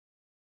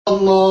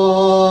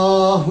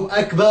Allahu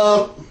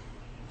Akbar,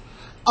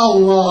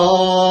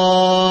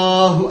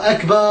 Allahu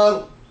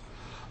Akbar,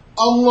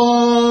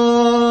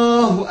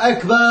 Allahu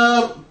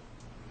Akbar,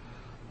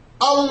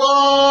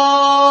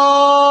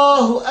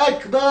 Allahu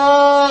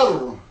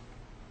Akbar,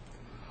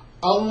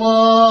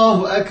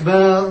 Allahu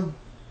Akbar,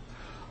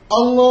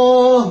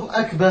 Allahu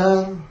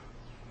Akbar,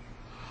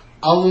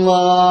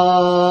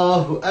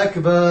 Allahu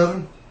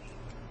Akbar,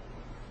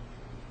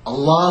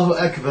 Allahu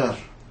Akbar.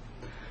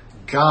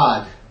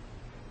 God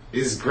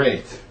is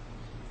great.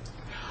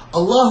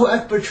 Allahu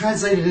Akbar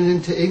translated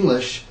into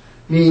English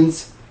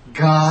means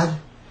God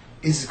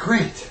is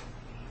great.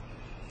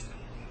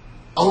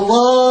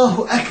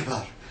 Allahu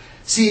Akbar.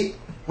 See,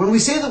 when we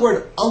say the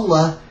word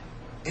Allah,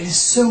 it is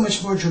so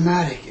much more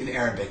dramatic in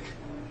Arabic.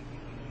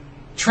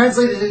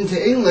 Translated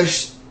into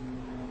English,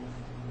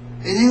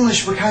 in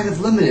English we're kind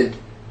of limited.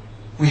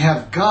 We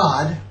have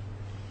God,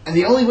 and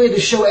the only way to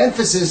show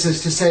emphasis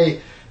is to say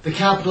the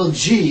capital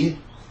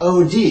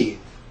G-O-D.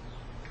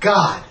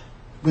 God,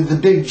 with the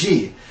big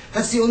G.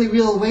 That's the only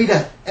real way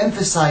to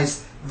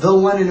emphasize the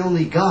one and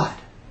only God.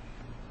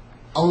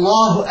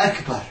 Allahu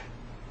Akbar.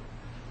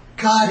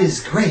 God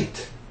is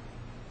great.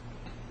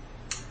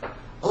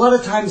 A lot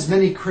of times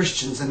many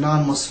Christians and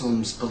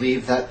non-Muslims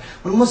believe that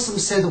when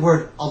Muslims say the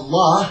word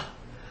Allah,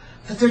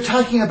 that they're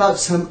talking about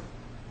some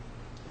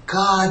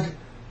God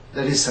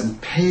that is some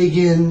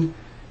pagan,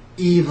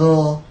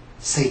 evil,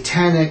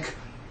 satanic,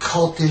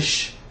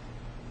 cultish,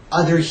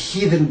 other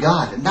heathen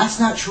God. And that's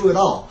not true at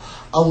all.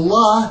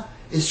 Allah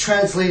is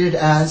translated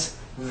as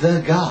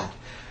the God.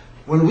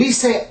 When we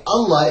say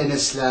Allah in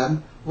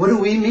Islam, what do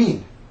we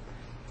mean?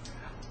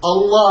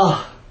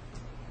 Allah.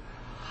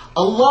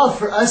 Allah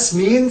for us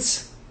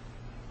means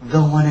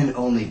the one and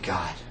only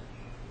God.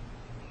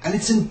 And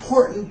it's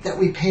important that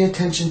we pay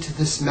attention to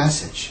this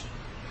message.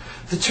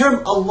 The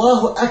term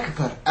Allahu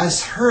Akbar,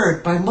 as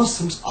heard by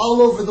Muslims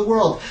all over the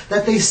world,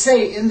 that they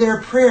say in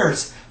their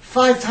prayers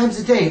 5 times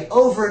a day,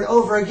 over and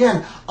over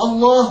again,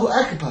 Allahu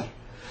Akbar.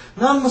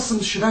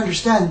 Non-Muslims should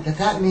understand that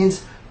that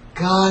means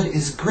God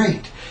is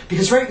great.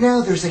 Because right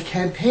now there's a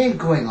campaign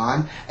going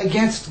on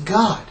against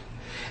God.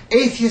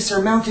 Atheists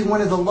are mounting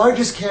one of the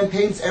largest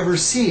campaigns ever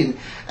seen,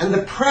 and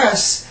the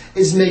press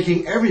is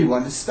making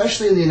everyone,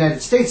 especially in the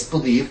United States,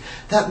 believe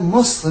that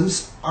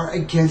Muslims are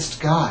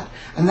against God.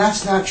 And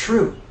that's not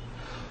true.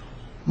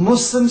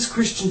 Muslims,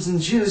 Christians,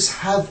 and Jews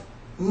have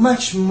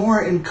much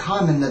more in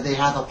common than they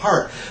have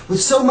apart.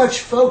 With so much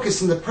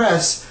focus in the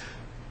press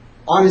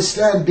on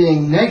Islam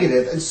being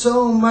negative, and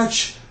so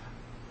much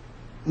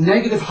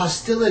negative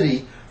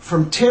hostility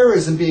from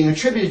terrorism being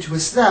attributed to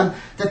Islam,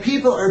 that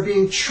people are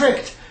being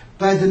tricked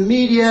by the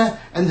media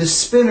and the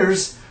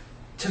spinners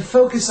to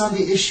focus on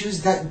the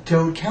issues that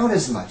don't count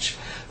as much.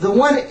 The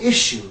one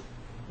issue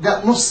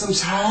that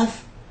Muslims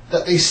have,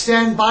 that they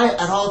stand by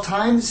at all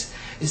times,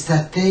 is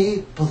that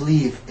they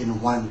believe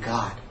in one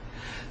God.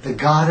 The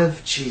God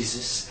of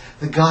Jesus,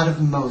 the God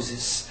of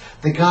Moses,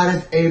 the God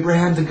of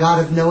Abraham, the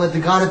God of Noah, the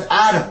God of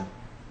Adam,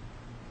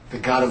 the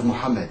God of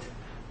Muhammad.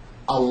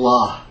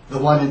 Allah, the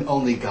one and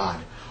only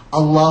God.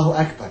 Allahu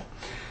Akbar.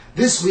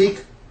 This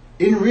week,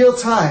 in real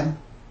time,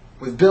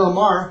 with Bill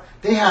Maher,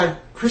 they had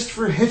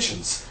Christopher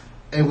Hitchens,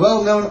 a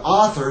well-known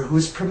author who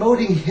is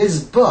promoting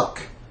his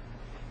book,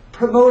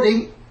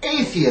 promoting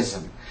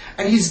atheism.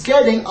 And he's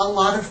getting a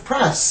lot of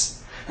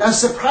press. Now,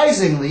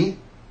 surprisingly,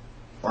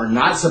 or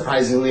not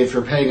surprisingly if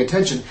you're paying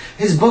attention,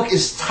 his book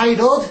is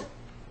titled,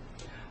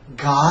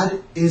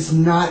 God is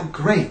Not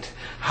Great,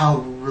 How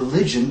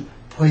Religion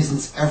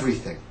Poisons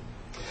Everything.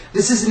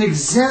 This is an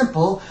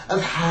example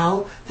of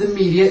how the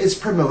media is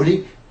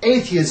promoting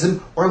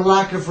atheism or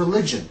lack of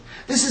religion.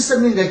 This is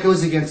something that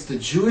goes against the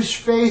Jewish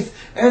faith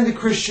and the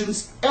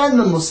Christians and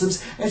the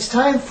Muslims. And it's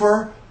time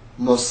for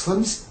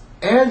Muslims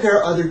and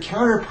their other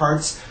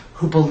counterparts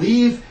who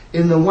believe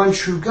in the one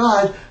true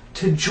God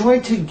to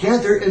join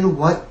together in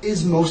what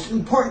is most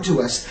important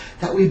to us,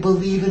 that we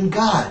believe in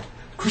God.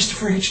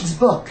 Christopher Hitchens'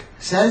 book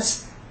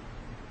says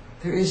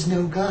there is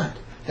no God,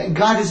 that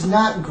God is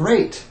not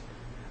great.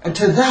 And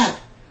to that,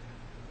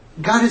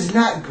 God is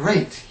not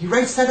great. He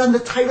writes that on the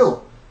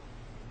title.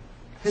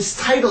 His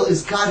title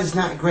is God is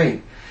not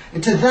great.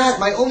 And to that,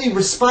 my only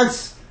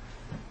response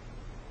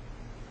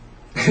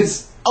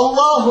is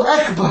Allahu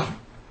Akbar.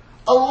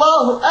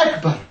 Allahu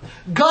Akbar.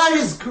 God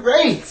is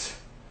great.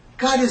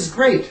 God is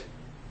great.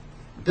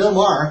 Bill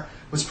Maher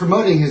was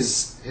promoting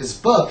his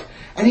book,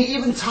 and he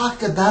even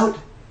talked about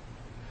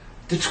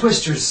the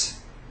twisters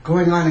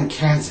going on in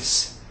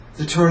Kansas,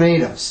 the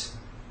tornadoes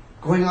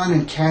going on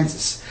in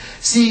Kansas.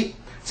 See,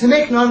 to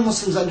make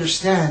non-Muslims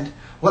understand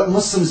what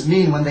Muslims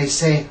mean when they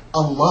say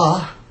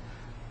Allah,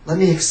 let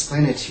me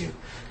explain it to you.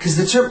 Because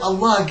the term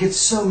Allah gets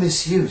so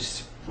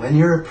misused. When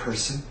you're a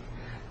person,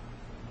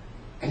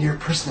 and you're a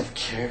person of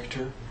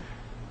character,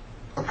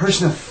 a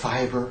person of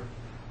fiber,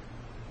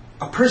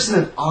 a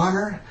person of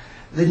honor,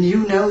 then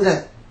you know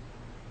that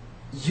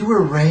you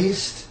were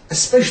raised,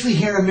 especially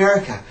here in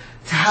America,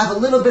 to have a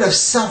little bit of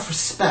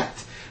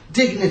self-respect,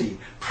 dignity,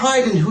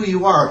 pride in who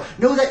you are.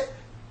 Know that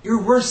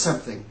you're worth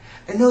something.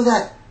 And know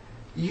that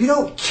You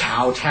don't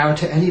kowtow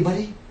to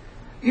anybody.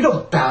 You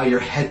don't bow your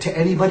head to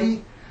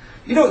anybody.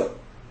 You don't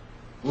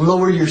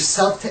lower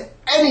yourself to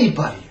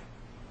anybody.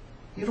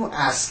 You don't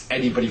ask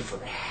anybody for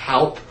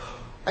help.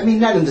 I mean,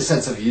 not in the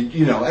sense of,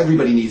 you know,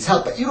 everybody needs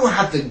help, but you don't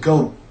have to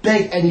go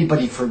beg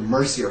anybody for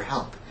mercy or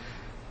help.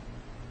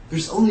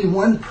 There's only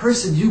one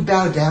person you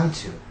bow down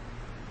to.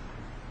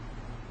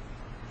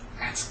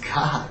 That's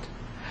God.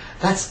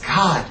 That's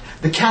God.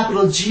 The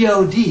capital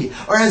G-O-D.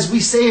 Or as we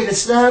say in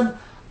Islam,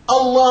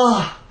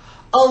 Allah.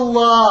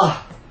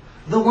 Allah.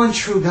 The one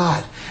true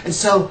God. And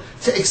so,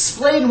 to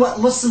explain what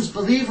Muslims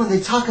believe when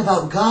they talk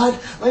about God,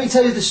 let me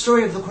tell you the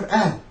story of the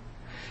Quran.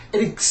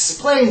 It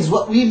explains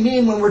what we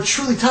mean when we're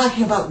truly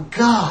talking about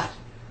God.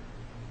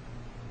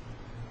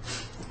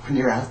 When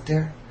you're out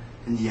there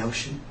in the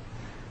ocean,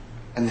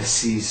 and the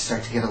seas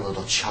start to get a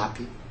little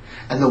choppy,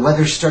 and the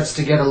weather starts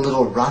to get a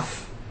little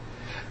rough,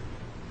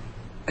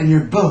 and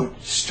your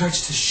boat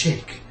starts to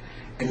shake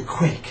and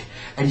quake,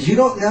 and you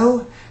don't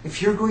know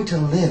if you're going to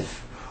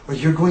live or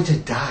you're going to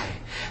die,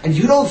 and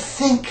you don't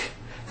think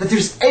that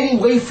there's any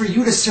way for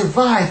you to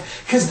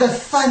survive because the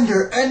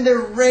thunder and the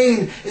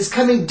rain is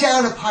coming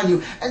down upon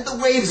you and the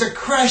waves are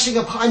crashing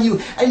upon you,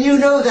 and you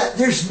know that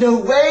there's no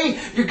way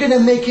you're going to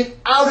make it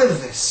out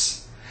of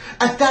this.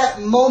 At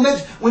that moment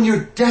when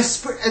you're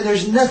desperate and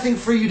there's nothing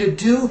for you to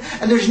do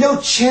and there's no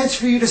chance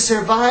for you to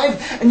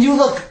survive, and you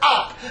look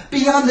up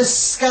beyond the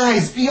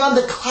skies, beyond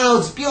the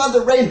clouds, beyond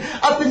the rain,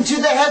 up into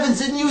the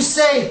heavens, and you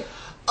say,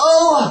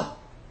 "Oh,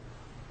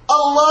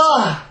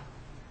 Allah,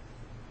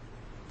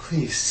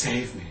 please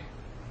save me.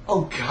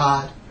 Oh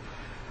God,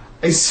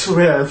 I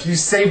swear if you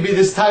save me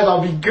this time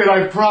I'll be good,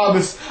 I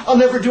promise. I'll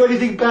never do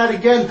anything bad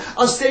again.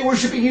 I'll stay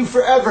worshiping you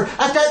forever."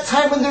 At that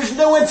time when there's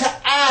no one to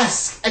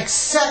ask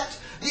except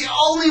the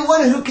only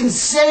one who can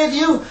save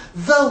you,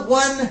 the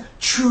one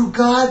true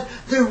God,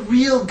 the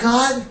real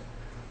God,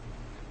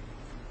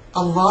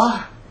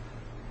 Allah,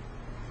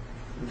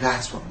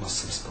 that's what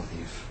Muslims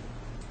believe.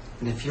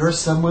 And if you're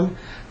someone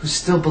who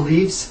still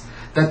believes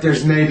that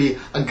there's maybe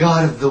a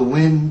God of the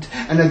wind,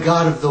 and a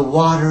God of the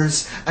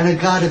waters, and a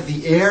God of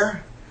the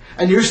air,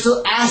 and you're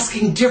still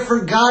asking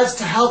different gods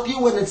to help you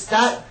when it's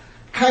that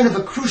kind of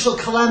a crucial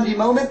calamity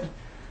moment,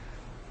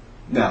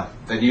 no,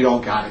 then you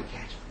don't got it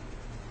yet.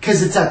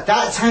 Because it's at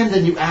that time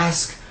that you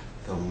ask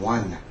the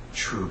one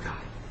true God.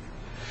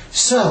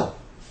 So,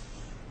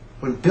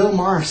 when Bill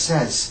Maher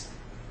says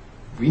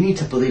we need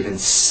to believe in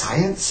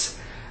science,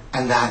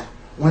 and that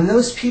when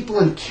those people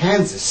in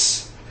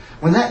Kansas,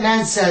 when that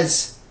man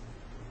says,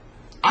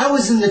 "I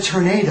was in the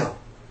tornado,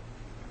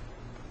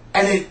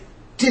 and it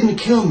didn't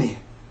kill me.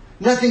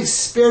 Nothing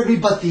spared me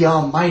but the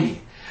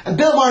Almighty." And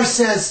Bill Maher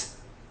says,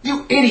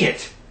 "You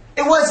idiot.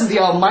 It wasn't the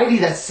Almighty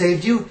that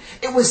saved you.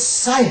 It was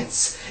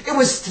science. It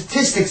was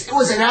statistics. It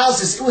was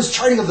analysis. It was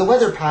charting of the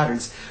weather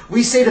patterns."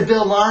 We say to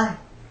Bill Maher,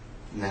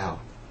 "No.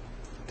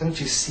 Don't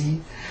you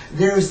see?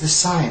 There is the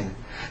sign."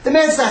 The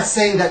man's not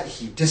saying that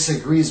he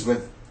disagrees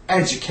with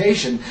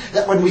education,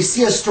 that when we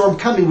see a storm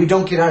coming, we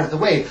don't get out of the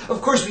way.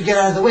 Of course we get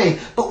out of the way.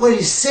 But what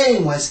he's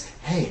saying was,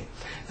 hey,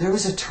 there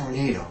was a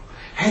tornado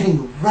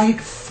heading right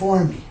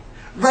for me.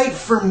 Right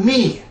for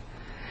me.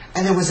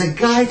 And there was a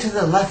guy to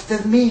the left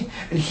of me,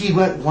 and he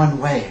went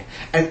one way,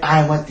 and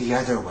I went the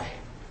other way.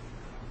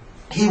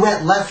 He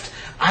went left,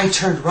 I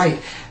turned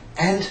right,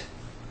 and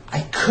I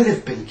could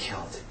have been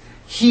killed.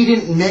 He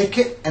didn't make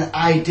it, and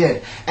I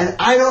did. And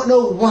I don't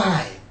know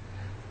why,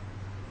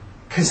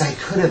 because I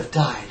could have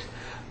died,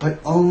 but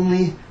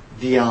only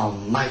the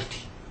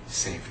Almighty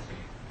saved me.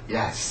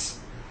 Yes,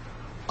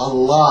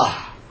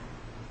 Allah.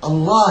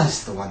 Allah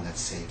is the one that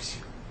saves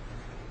you,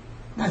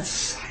 not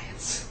science.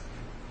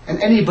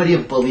 And anybody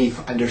of belief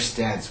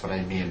understands what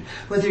I mean,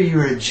 whether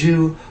you're a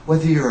Jew,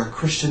 whether you're a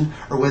Christian,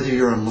 or whether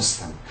you're a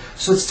Muslim.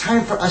 So it's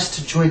time for us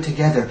to join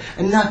together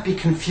and not be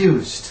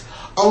confused.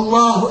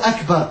 Allahu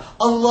Akbar,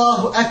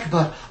 Allahu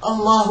Akbar,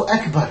 Allahu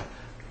Akbar.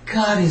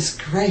 God is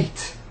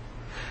great.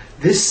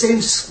 This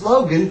same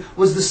slogan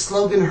was the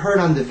slogan heard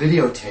on the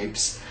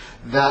videotapes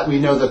that we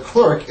know the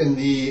clerk in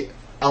the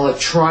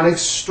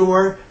electronics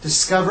store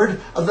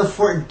discovered of the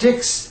Fort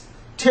Dix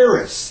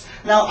terrorists.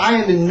 Now, I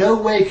am in no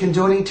way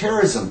condoning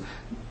terrorism.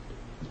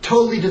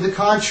 Totally to the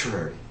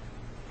contrary.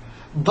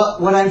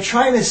 But what I'm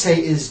trying to say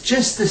is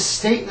just the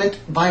statement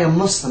by a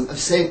Muslim of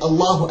saying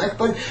Allahu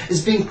Akbar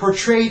is being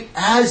portrayed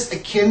as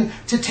akin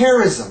to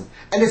terrorism.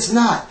 And it's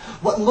not.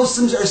 What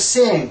Muslims are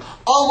saying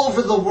all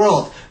over the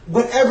world,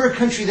 whatever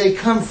country they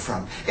come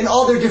from, in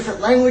all their different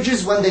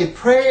languages, when they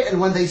pray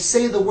and when they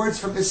say the words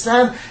from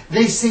Islam,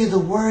 they say the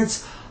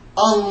words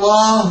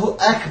Allahu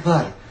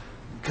Akbar.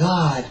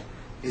 God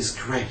is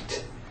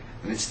great.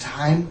 And it's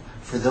time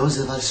for those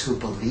of us who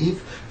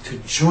believe to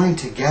join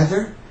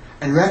together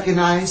and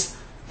recognize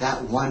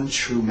that one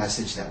true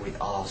message that we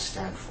all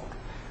stand for.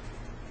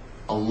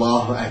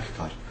 Allahu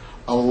Akbar,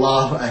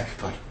 Allahu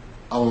Akbar,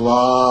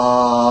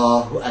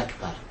 Allahu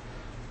Akbar.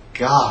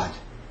 God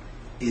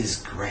is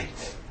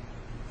great.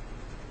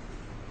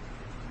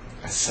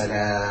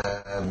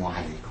 Assalamu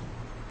alaikum.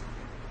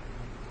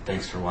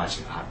 Thanks for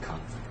watching Hot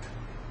Conflict.